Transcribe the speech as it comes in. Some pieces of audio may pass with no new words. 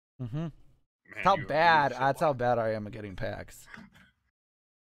Mm-hmm. Man, How you bad? really That's how should bad I am at getting packs.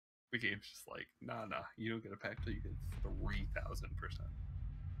 The game's just like, nah, you don't get a pack till you get 3,000%.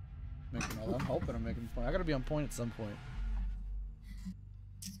 I'm hoping I'm making point. I gotta be on point at some point.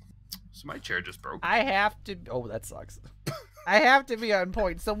 So my chair just broke. I have to. Oh, that sucks. I have to be on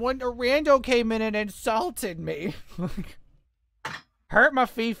point. A rando came in and insulted me. Hurt my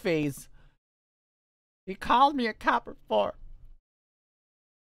fee-fees. He called me a copper 4.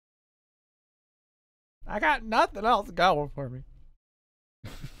 I got nothing else going for me.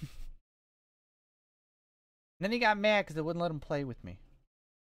 Then he got mad because I wouldn't let him play with me.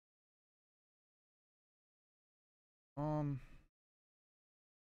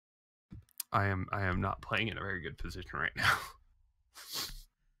 I am not playing in a very good position right now.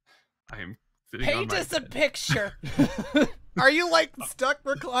 I am sitting on my Paint us a bed. picture. Are you like stuck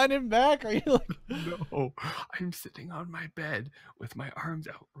reclining back? Are you like? No, I'm sitting on my bed with my arms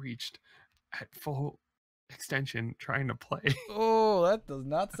outreached at full extension, trying to play. Oh, that does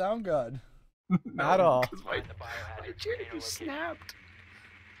not sound good. No, at all. My chair just snapped.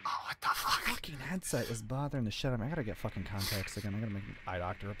 Oh, what the fuck? Fucking headset is bothering the shit out of me. I gotta get fucking contacts again. I gotta make an eye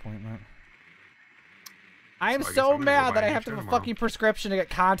doctor appointment. I am so mad that I have to have a fucking prescription to get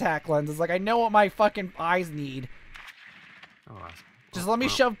contact lenses. Like, I know what my fucking eyes need. Oh, just let me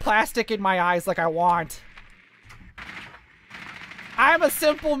shove plastic in my eyes like I want. I'm a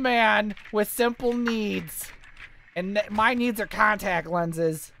simple man with simple needs. And my needs are contact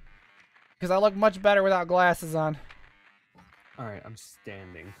lenses. Because I look much better without glasses on. Alright, I'm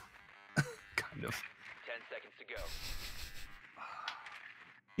standing. Kind of. 10 seconds to go.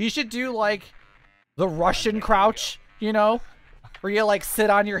 You should do, like, the Russian crouch, you know? Where you, like,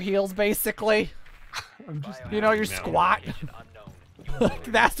 sit on your heels, basically. I'm just you know, your squat. Like,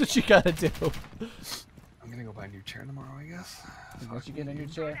 that's what you gotta do. I'm gonna go buy a new chair tomorrow, I guess. Once you get a new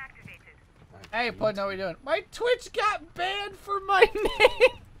chair. Hey, Pud, know what you're doing. My Twitch got banned for my name!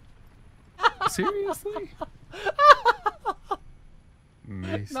 Seriously?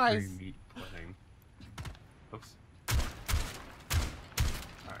 Nice. Meat pudding. Oops.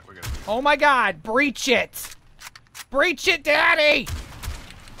 Alright, we're good. Oh my god, breach it! Breach it, daddy!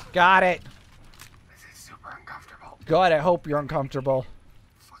 Got it. This is super uncomfortable. God, I hope you're uncomfortable.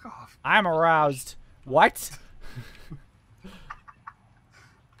 Fuck off. I'm aroused. What?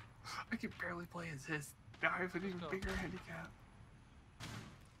 I can barely play as his. Now I have an even bigger handicap.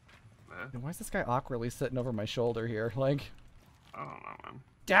 Why is this guy awkwardly sitting over my shoulder here? Like, I don't know, man.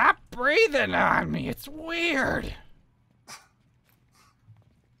 stop breathing on me. It's weird.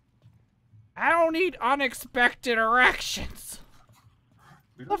 I don't need unexpected erections.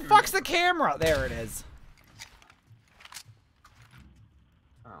 The fuck's the camera? There it is.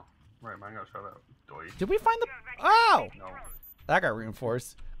 Oh, right, mine got shut out. Doy. Did we find the... Oh! No. That got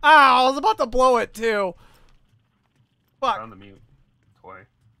reinforced. Oh, I was about to blow it too. Fuck. Found the mute. Toy.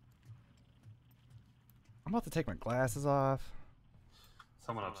 I'm about to take my glasses off.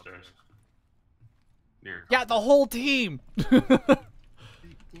 Someone upstairs. Near. Yeah, the whole team. Do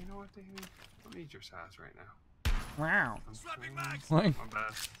you know what, Davey? Let me eat your sass right now. Wow. My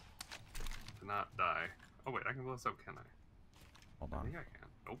best to not die. Oh wait, I can blow this up, can I? Hold I on. think I can.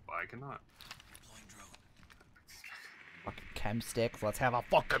 Nope, I cannot. Fucking chem sticks. Let's have a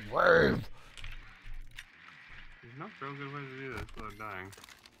fucking rave. There's no real good way to do this without dying.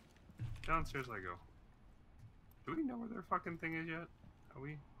 Downstairs I go. Do we know where their fucking thing is yet? Have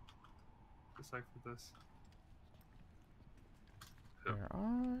we deciphered this? Where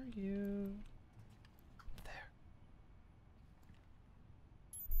are you? There.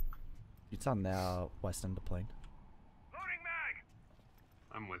 It's on the west end of the plane. Loading mag.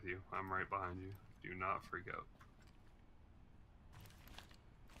 I'm with you. I'm right behind you. Do not freak out.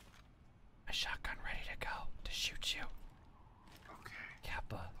 My shotgun ready to go to shoot you. Okay.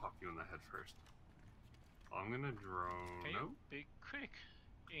 Kappa. Pop you in the head first. I'm gonna drone. Can Nope. you be quick?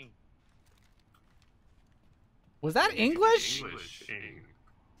 Ing. Was that English? English. Ing.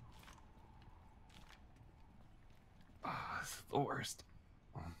 Ah, this is the worst.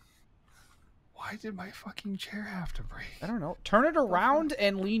 Why did my fucking chair have to break? I don't know. Turn it around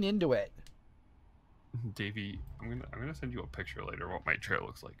and lean into it. Davey, I'm gonna send you a picture later of what my chair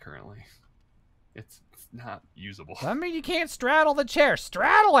looks like currently. It's not usable. I mean, you can't straddle the chair.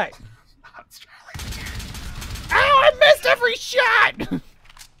 Straddle it! Not straddling the chair. Ow, I missed every shot!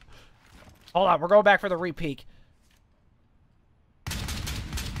 Hold on, we're going back for the repeat.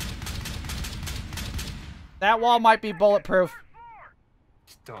 That wall might be bulletproof.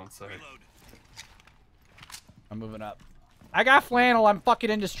 Don't say. I'm moving up. I got flannel. I'm fucking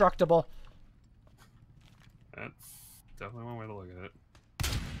indestructible. That's definitely one way to look at it.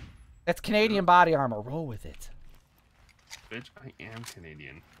 It's Canadian body armor. Roll with it. Bitch, I am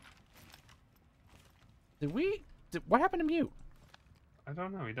Canadian. What happened to Mute? I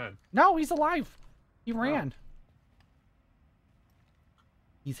don't know. He died. No, he's alive. He ran.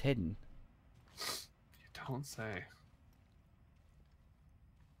 He's hidden. You don't say.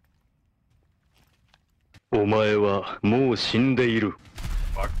 お前はもう死んでいる。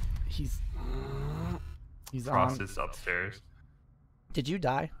 Fuck. He's Frost on. is upstairs. Did you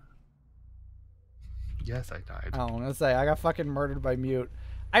die? Yes, I died. I was gonna say I got fucking murdered by Mute.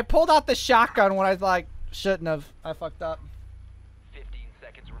 I pulled out the shotgun when I shouldn't have. I fucked up. 15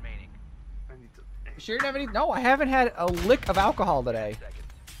 seconds remaining. I need to. You sure you didn't have any? No, I haven't had a lick of alcohol today. Seconds.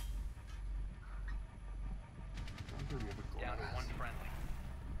 Down to one friendly.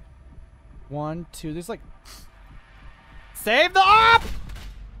 1, 2. There's save the op.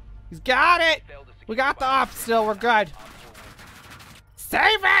 He's got it. Failed to secure We got the bio op still. We're good. on full win.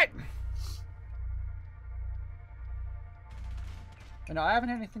 Save it. No, I haven't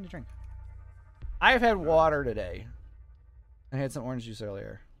had anything to drink. I have had water today. I had some orange juice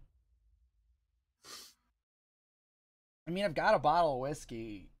earlier. I mean, I've got a bottle of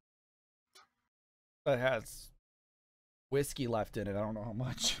whiskey that has whiskey left in it. I don't know how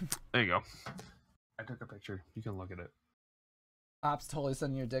much. There you go. I took a picture. You can look at it. Ops totally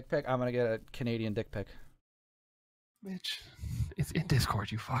sending you a dick pic. I'm gonna get a Canadian dick pic. Bitch. It's in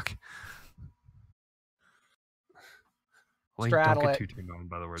Discord, you fuck. Wait, Straddle don't it. get too turned on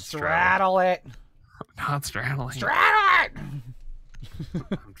by the word Straddle it. Not straddling. Straddle it.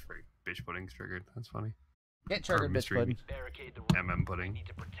 I'm triggered. Bitch pudding's triggered. That's funny. Get triggered, bitch mystery pudding. Barricade the room. MM pudding. Need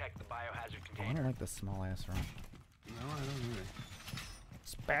to protect the biohazard I container. don't like this small ass room. No, I don't either.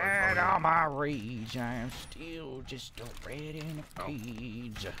 Spare all my rage. I'm still just a red in a Oh.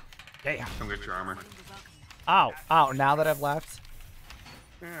 cage. Damn. Come get your armor. Oh, now that I've left,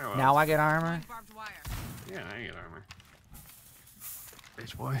 Yeah, well, now I get armor. Barbed wire. Yeah, I get armor.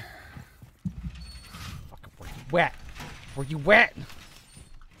 Bitch boy. Fucking, were you wet? Were you wet?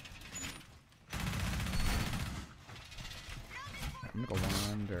 I'm gonna go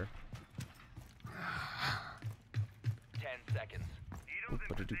under. 10 seconds.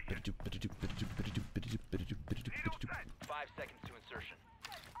 5 seconds to insertion.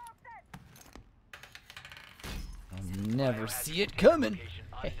 I'll never see it coming. Location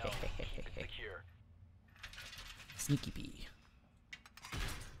unknown. Keep it secure. Sneaky bee.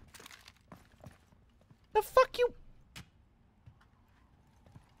 The fuck you?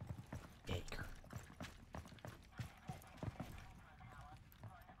 Baker.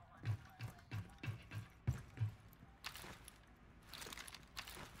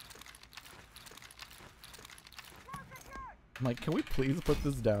 I'm like, can we please put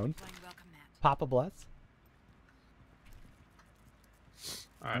this down? Playing welcome mat. Papa bless.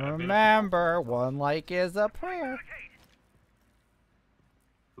 Alright, Remember, one like is a prayer.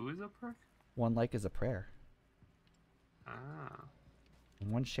 who is a prick? One like is a prayer. Ah.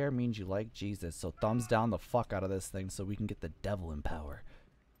 And one share means you like Jesus, so thumbs down the fuck out of this thing so we can get the devil in power.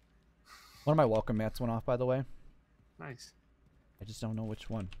 One of my welcome mats went off, by the way. Nice. I just don't know which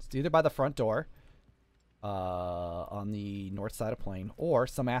one. It's either by the front door, on the north side of plane, or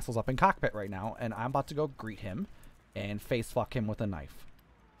some asshole's up in cockpit right now, and I'm about to go greet him and face fuck him with a knife.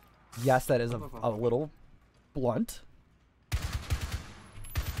 Yes, that is a little blunt.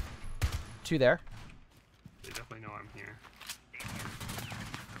 2 there. They definitely know I'm here.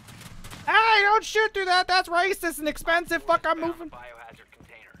 Hey, don't shoot through that. That's racist and expensive. Fuck, I'm moving. Biohazard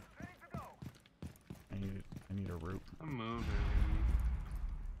container. I need a root. I'm moving.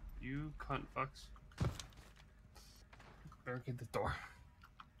 You cunt fucks. Barricade the door.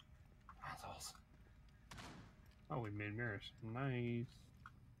 Assholes. Oh, we made mirrors. Nice.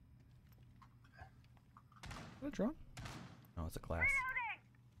 Is that a drone? No, it's a glass.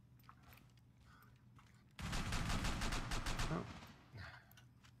 Oh.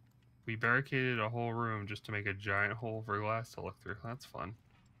 We barricaded a whole room just to make a giant hole for glass to look through. That's fun.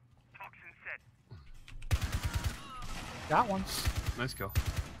 Got one. Nice go.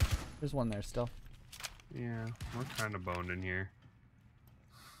 There's one there still. Yeah, we're kind of boned in here.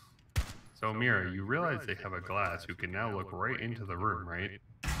 So, Mira, you realize they have a glass who can now look right into the room, right?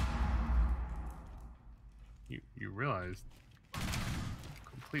 You realize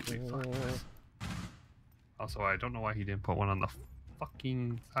completely fucked this. Also, I don't know why he didn't put one on the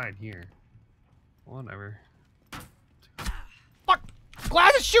fucking side here. Whatever. Fuck!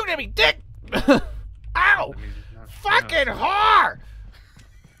 Glass is shooting at me, dick! Ow! That means it's not Fucking whore!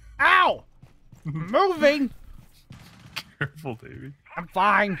 Ow! Moving! careful, Davey. I'm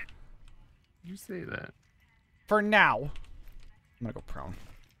fine. You say that. For now. I'm gonna go prone.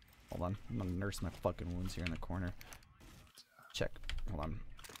 Hold on. I'm gonna nurse my fucking wounds here in the corner. Check. Hold on.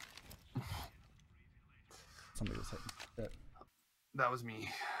 Somebody was hitting shit. That was me.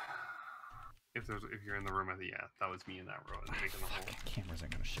 If you're in the room, I think yeah, that was me in that row. Making the hole. Cameras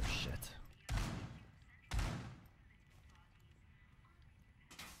aren't gonna show shit.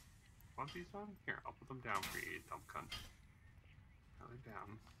 Want these on? Here, I'll put them down for you, dumb cunt. Now they're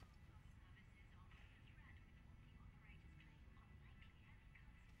down.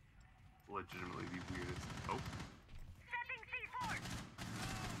 Legitimately the weirdest. Oh.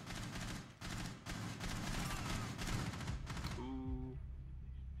 Ooh.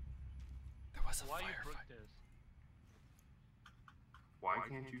 There was a Why you firefight. broke this? Why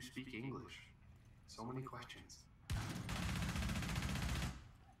can't you speak English? So many questions.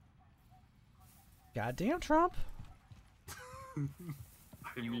 Goddamn Trump.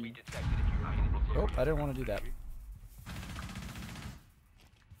 You will be detected if you remain in the Nope, I didn't want to do that.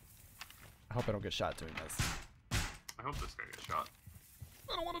 I hope I don't get shot doing this. I hope this guy gets shot.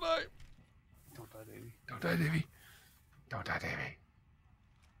 I don't want to die. Don't die, Davey. Don't die, Davey. Don't die, Davey.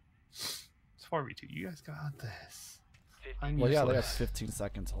 It's 4v2. You guys got this. I'm Well, yeah, they have useless. 15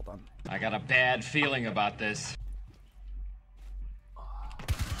 seconds. Hold on. I got a bad feeling about this. 1 on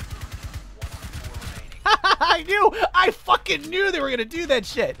 4 remaining. I fucking knew they were gonna do that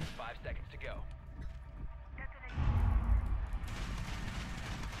shit. 5 seconds to go.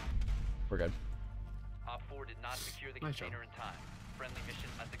 We're good. Op 4 did not secure the Nice container in time. Friendly mission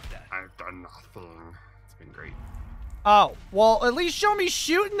a success. I've done nothing. It's been great. Oh, well, at least show me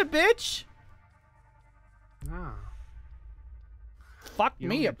shooting the bitch. Ah. Fuck You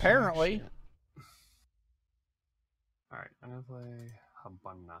don't me, get too much apparently. shit. Alright, I'm gonna play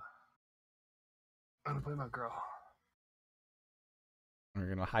Habana. I'm gonna play my girl. We're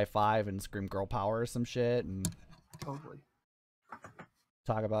gonna high five and scream girl power or some shit and Totally.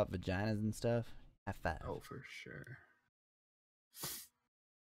 talk about vaginas and stuff. High five. Oh, for sure.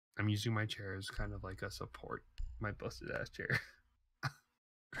 I'm using my chair as kind of like a support. My busted ass chair.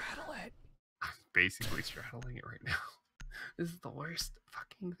 Straddle it. I'm basically straddling it right now. This is the worst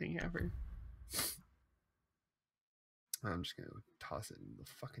fucking thing ever. I'm just gonna toss it in the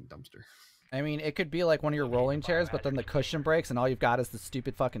fucking dumpster. I mean, it could be like one of your rolling chairs, but then the cushion breaks and all you've got is the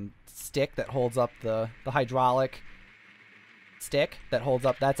stupid fucking stick that holds up the hydraulic stick that holds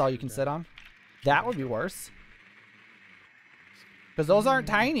up. That's all you can sit on. That would be worse. Because those aren't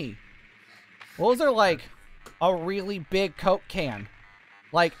tiny. Those are like a really big Coke can.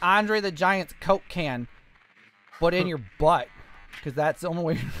 Like Andre the Giant's Coke can, but in your butt. Because that's the only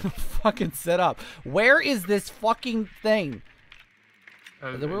way to fucking sit up. Where is this fucking thing?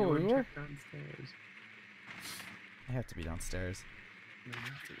 Is it where we were? Downstairs. I have to be downstairs. No, you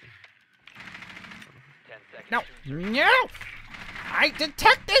have to be. 10 seconds. No. to insert. No! I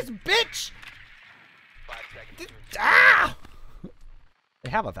detect this bitch! 5 seconds to insert. Ah! They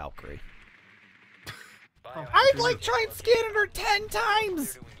have a Valkyrie. Biohazard I've like container tried located. scanning her 10 Clear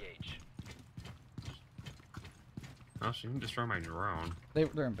times! to engage. Oh, she can destroy my drone. They're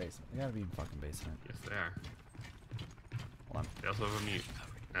in basement. They gotta be in fucking basement. Yes, they are. Hold on. They also have a mute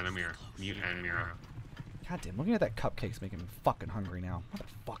and a mirror. Mute and mirror. God damn, looking at that cupcake's making me fucking hungry now.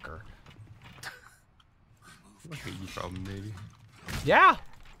 Motherfucker. Look at you problem, baby. Yeah!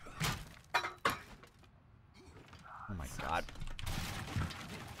 Oh my god.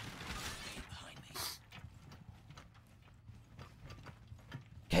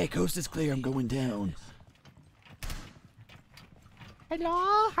 Okay, coast is clear. I'm going down.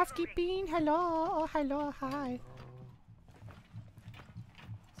 Hello, housekeeping. Hello, hello, hi.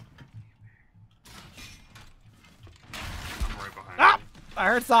 I'm right behind Ah! you. I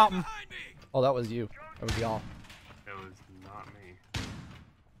heard something. Oh, that was you. That was y'all. It was not me.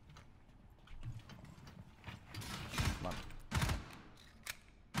 Come on.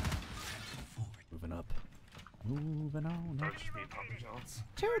 Moving up. Moving on That up was just me popping shots.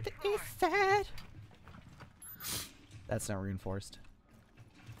 to the east side. That's not reinforced.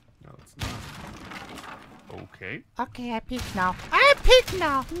 No, it's not. Okay. Okay, I peek now. I peek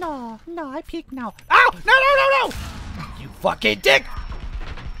now. No, no, I peek now. Ow! No, no, no, no! You fucking dick!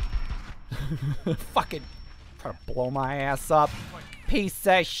 Fucking trying to blow my ass up. Piece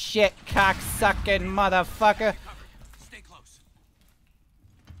of shit, cocksucking motherfucker.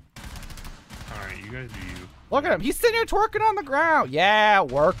 Alright, you guys do you. Look at him. He's sitting here twerking on the ground. Yeah,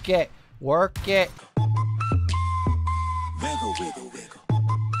 work it. Work it. Wiggle, wiggle, wiggle.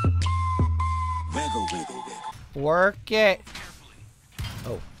 Wiggle, wiggle, wiggle. Work it.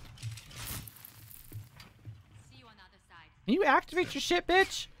 Oh. Can you activate your shit,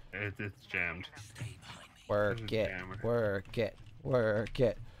 bitch? It's jammed. Work it. Work it. Work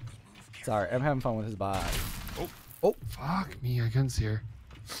it. Sorry, I'm having fun with his body. Oh. Oh. Fuck me, I couldn't see her.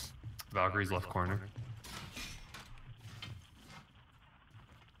 Valkyrie's left corner.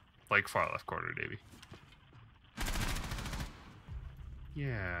 Like far left corner, Davey.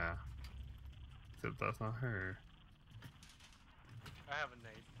 Yeah. Except that's not her. I have a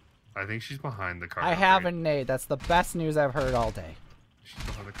nade. I think she's behind the cargo I have a crate. nade. That's the best news I've heard all day. She's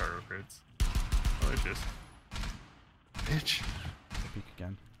behind the cargo crates. Oh, there she is. Bitch. Peek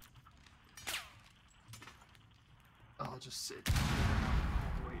again. I'll just sit.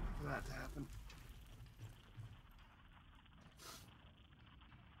 Wait for that to happen.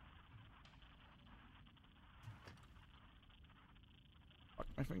 Fuck,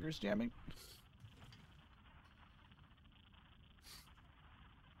 my finger's jamming.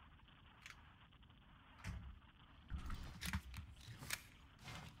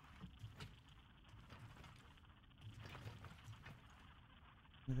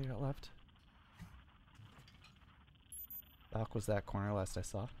 Anything got left? Doc was that corner last I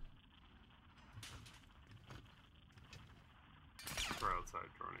saw. We're outside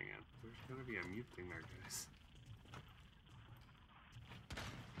droning in. There's gonna be a mute thing there, guys.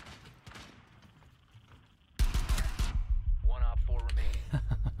 One op 4 remaining.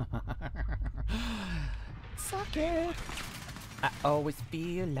 Suck it. I always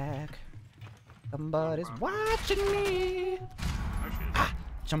feel like somebody's watching me. Ah,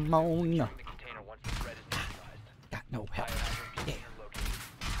 come on. The container once the threat is neutralized. Got no help. Biohazard Yeah. container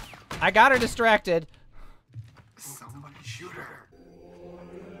located. I got her distracted. Somebody shoot her.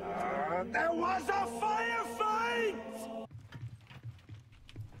 There was a firefight!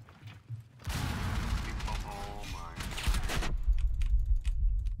 Oh my.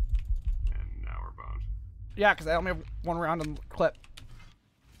 And now we're boned. Yeah, because I only have one round in the clip.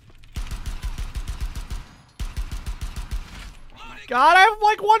 God, I have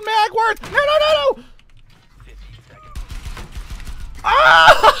like one mag worth. No, no, no, no. 15 seconds.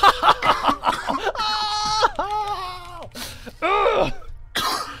 Ugh.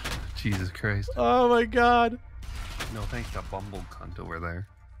 Jesus Christ. Oh my God. No thanks to Bumble cunt over there.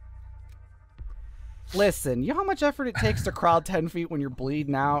 Listen, you know how much effort it takes to crawl 10 feet when you're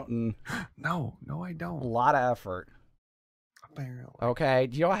bleeding out, and No, I a don't. lot of effort. Apparently. Okay,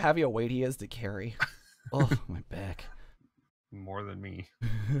 do you know how heavy a weight he is to carry? Oh, my back. More than me.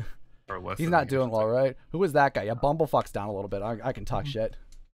 Or less He's than not me, I doing should well, say. right? Who is that guy? Yeah, Bumblefuck's down a little bit. I can talk shit.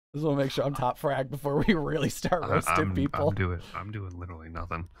 Just want to make sure I'm top frag before we really start roasting people. I'm doing literally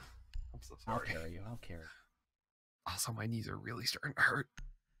nothing. I'm so I'll sorry. carry you. I'll carry you. Also, my knees are really starting to hurt.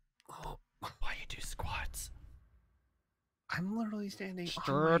 Oh, Why you do squats? I'm literally standing on my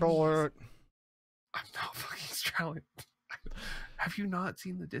Straddle knees. it. I'm not fucking straddling. Have you not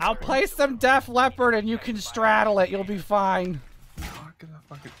seen the Discord? I'll play some Def Leppard and you can straddle it. You'll be fine. I'm not gonna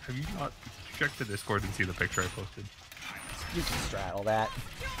fucking. Have you not checked the Discord and see the picture I posted? You can straddle that.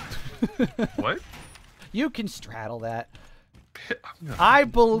 What? You can straddle that. I'm gonna, I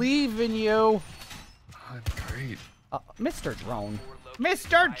believe in you. I'm great. Mr. Drone.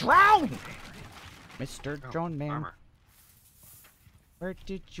 Mr. Drone! Mr. Oh, Drone Man. armor. Where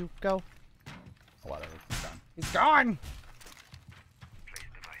did you go? Oh, whatever. He's gone. He's gone!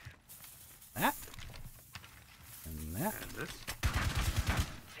 That. And that. And this.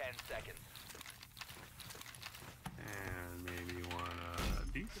 10 seconds. And maybe one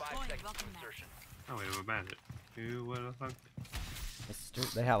these. 5 seconds to insertion. Oh wait, a bandit. Who would have thought?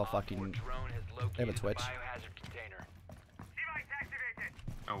 Mr. They have a Op 4 fucking... drone has located They have a the Twitch. biohazard container.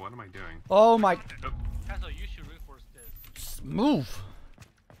 Oh, what am I doing? Oh my... Castle, you should reinforce this. Move!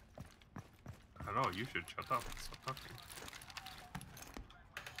 I don't know. You should shut up. Stop talking.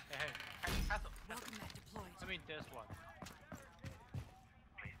 Hey, Castle. I mean this one.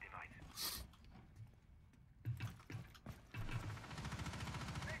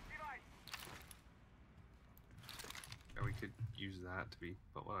 Yeah, we could use that to be,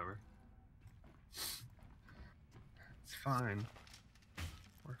 but whatever. It's fine.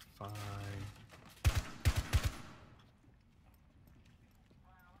 We're fine.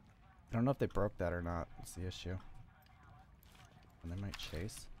 I don't know if they broke that or not. That's the issue. And they might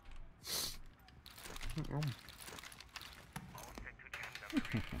chase.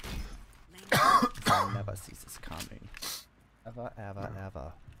 Sun never ceases coming. Ever, ever,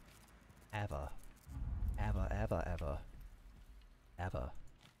 ever. Ever. Ever, ever, ever. Ever.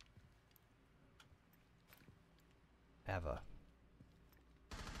 Ever.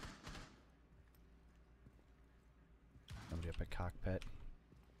 Somebody up at cockpit.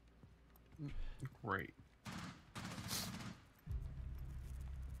 Great.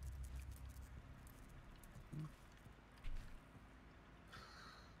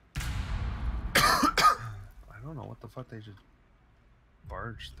 don't know what the fuck they just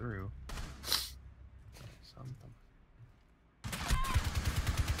barged through. Something.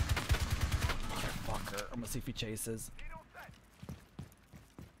 Fucker. I'm gonna see if he chases.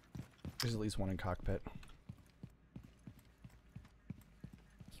 There's at least one in cockpit.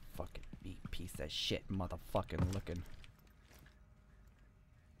 You fucking beat piece of shit, motherfucking looking.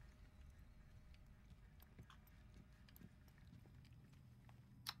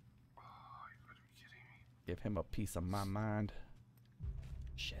 Oh, you better be kidding me. Give him a piece of my mind.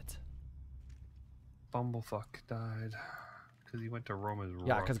 Shit. Bumblefuck died because he went to Roma's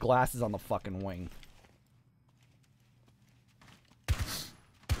Yeah, Rock. because Glass is on the fucking wing.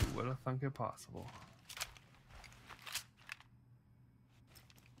 Who would have thunk it possible?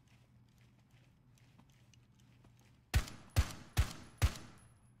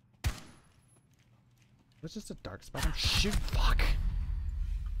 It's just a dark spot. Shoot, fuck.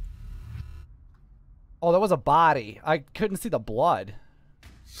 Oh, that was a body. I couldn't see the blood.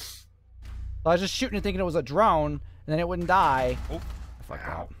 I was just shooting and thinking it was a drone, and then it wouldn't die. Oh, I fucked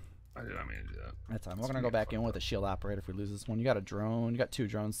ow. out. I did not mean to do that. That's fine. We're gonna go back in with a shield operator if we lose this one. You got a drone. You got 2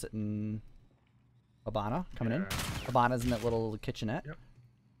 drones sitting. Habana coming in. Habana's in that little kitchenette. Yep.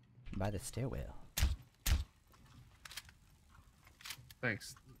 By the stairwell.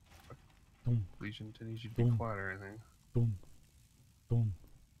 Thanks. Boom. Legion didn't need you to be Boom. quiet or anything. Boom. Boom.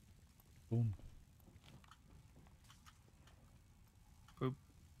 Boom. Boop.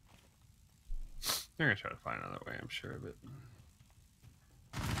 They're gonna try to find another way, I'm sure of it.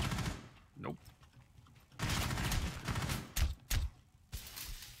 Nope.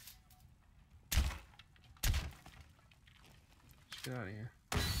 Just get out of here.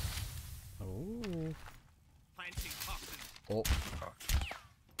 Oh. Oh.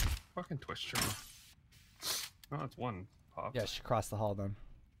 Fucking twist her. No, that's one pop. Yeah, she crossed the hall then.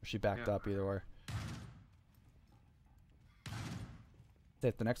 Or she backed Yeah. up, either way.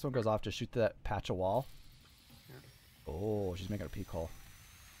 If the next one goes off, just shoot that patch of wall. Yeah. Oh, she's making a peek hole.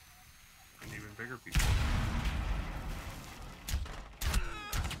 An even bigger people.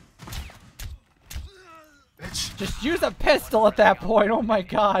 Bitch. Just use a pistol at that point. Oh my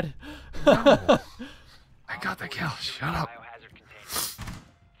god. No. I got the kill. Shut up. Biohazard container.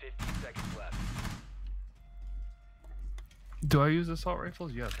 50 seconds left. Do I use assault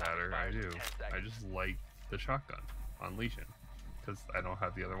rifles? Yes, Adder, I do. I just like the shotgun on Legion because I don't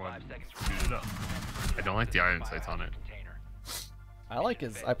have the other one suited up. I don't like the iron sights on it. I like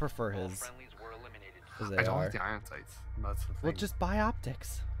his. I prefer his. His I don't AR. like the iron sights. That's the thing. Well, just buy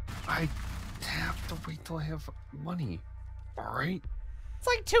optics. I have to wait till I have money. All right. It's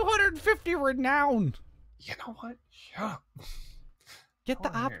like 250 renown. You know what? Shut up. Get the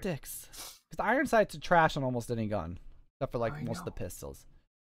Hold on here. optics. Because the iron sights are trash on almost any gun. Except for like I most of the know. pistols.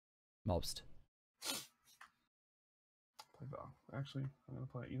 Most. Play ball. Actually, I'm gonna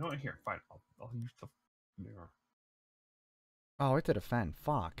play. You know what? Here, fine. I'll use the mirror. Oh, it did a fan.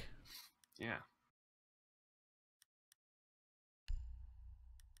 Fuck. Yeah.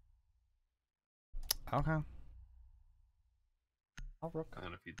 Okay. I'll rook.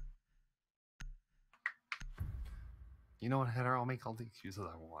 And if you. You know what, Header? I'll make all the excuses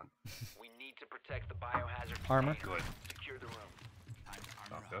I want. We need to protect the biohazard Armor. container. Good. Secure the room.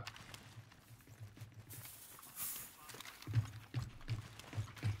 Doctor.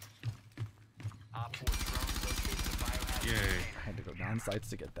 Op 4 drone locates the biohazard Yay. container. I had to go down sights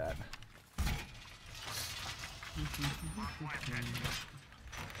to get that.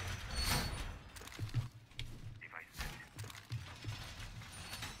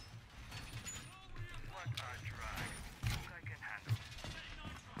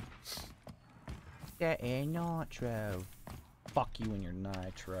 That ain't nitro. Fuck you and your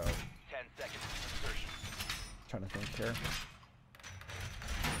nitro. 10 seconds to insertion. Trying to think here.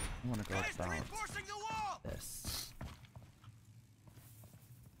 I want to go about this.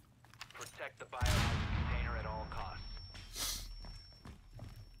 Protect the biohazard container at all costs.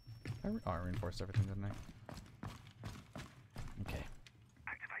 I reinforced everything, didn't I? Okay.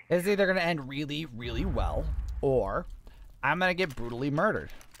 It's either going to end really, really well, or I'm going to get brutally murdered.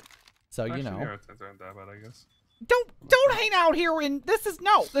 So, Actually, you know. the iron sights aren't that bad, I guess. Don't hang out here in this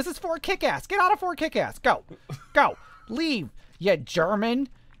is for Kick-Ass. Get out of for Kick-Ass. Go. Go. Leave. You German.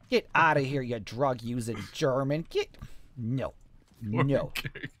 Get out of here, you drug using German. No. No.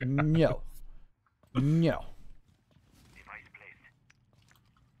 No. No.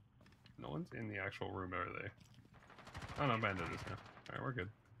 No one's in the actual room, are they? Oh no, Bandit is now. Alright, we're good.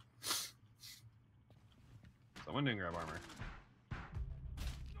 Someone didn't grab armor.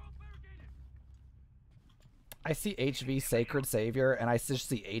 I see HV Sacred Savior and I just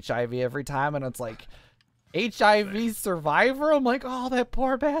see HIV every time and it's like HIV survivor? I'm like, oh, that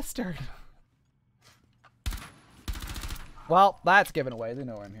poor bastard. Well, that's given away. They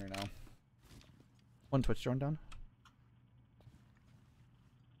know I'm here now. One Twitch drone down.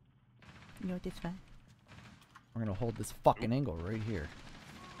 No, that's fine. We're gonna hold this fucking angle right here.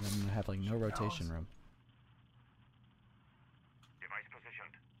 And I'm gonna have like no rotation room. Device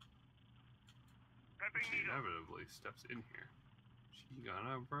positioned. She inevitably steps in here. She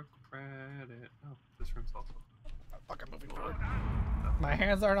gonna broke credit. Oh, this room's also. Fucking moving forward. My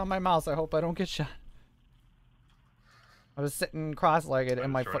hands aren't on my mouse. I hope I don't get shot. I was sitting cross-legged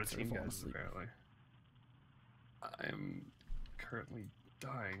and my foot's falling asleep. Apparently. I am currently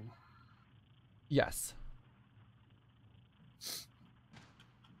dying. Yes.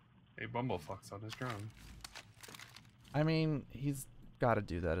 A bumblefuck's on his drone. I mean, he's got to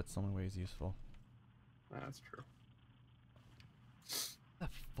do that. It's the only way he's useful. That's true. What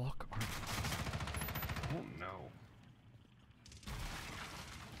the fuck are Oh no.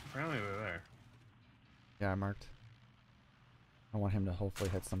 Apparently they're there. Yeah, I marked. I want him to hopefully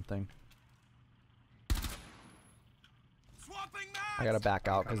hit something. I gotta back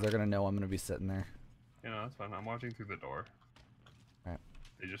out because they're gonna know I'm gonna be sitting there. You know, that's fine. I'm watching through the door. Alright.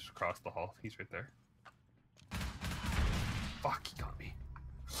 They just crossed the hall. He's right there. Fuck, he got me.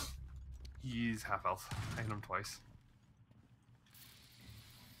 He's half health. I hit him twice.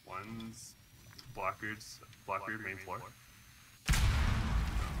 One's Blackbeard main floor.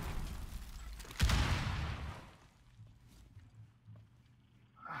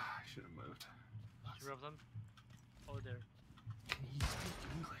 I should have moved. Three of them. Oh, there. Can he speak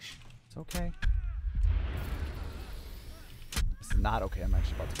English? It's okay. This is not okay. I'm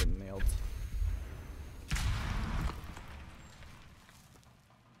actually about to get nailed.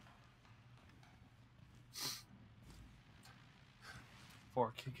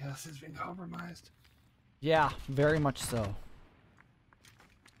 Poor Kick-Ass has been compromised. Yeah, very much so.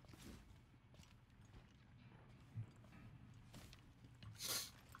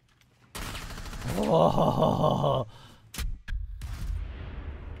 Oh.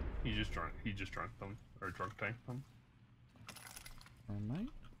 He just drunk them. Or drunk tanked them. Alright.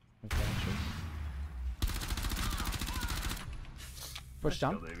 Push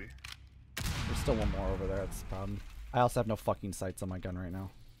down. Kill, Davey. There's still one more over there. That's the problem. I also have no fucking sights on my gun right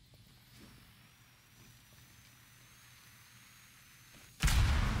now.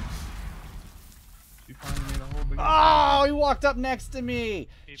 You finally made a whole big. Oh, he walked up next to me.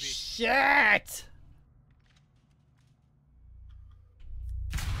 BB. Shit.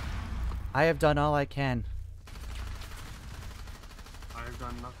 I have done all I can. I've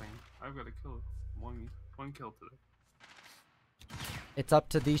done nothing. I've got to kill one kill today. It's up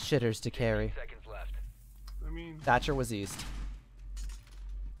to these shitters to carry. Seconds left. I mean, Thatcher was eased.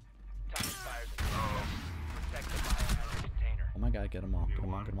 Time expires. Protect the biohazard container. Oh my god, get them all. Get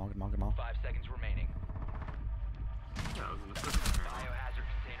them all, get them all, get them all, get them all. 5 seconds remaining. that was an assist. Biohazard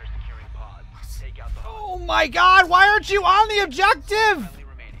container securing pods. Take out the Oh my god, why aren't you on the objective? friendly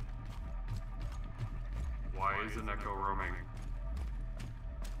remaining. Why is an echo roaming?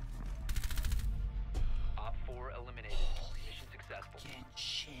 Op 4 eliminated. Mission successful.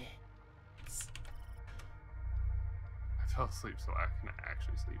 I fell asleep so I can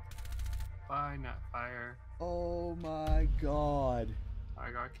actually sleep. Bye, not fire. Oh my god.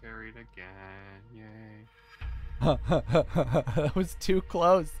 I got carried again. Yay. That was too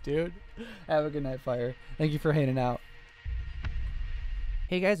close, dude. Have a good night, Fire. Thank you for hanging out.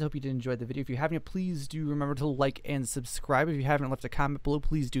 Hey guys, I hope you did enjoy the video. If you haven't, please do remember to like and subscribe. If you haven't left a comment below,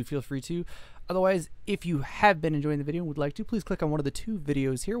 please do feel free to. Otherwise, if you have been enjoying the video and would like to, please click on one of the two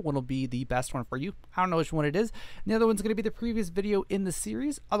videos here. One will be the best one for you. I don't know which one it is. And the other one's going to be the previous video in the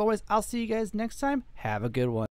series. Otherwise, I'll see you guys next time. Have a good one.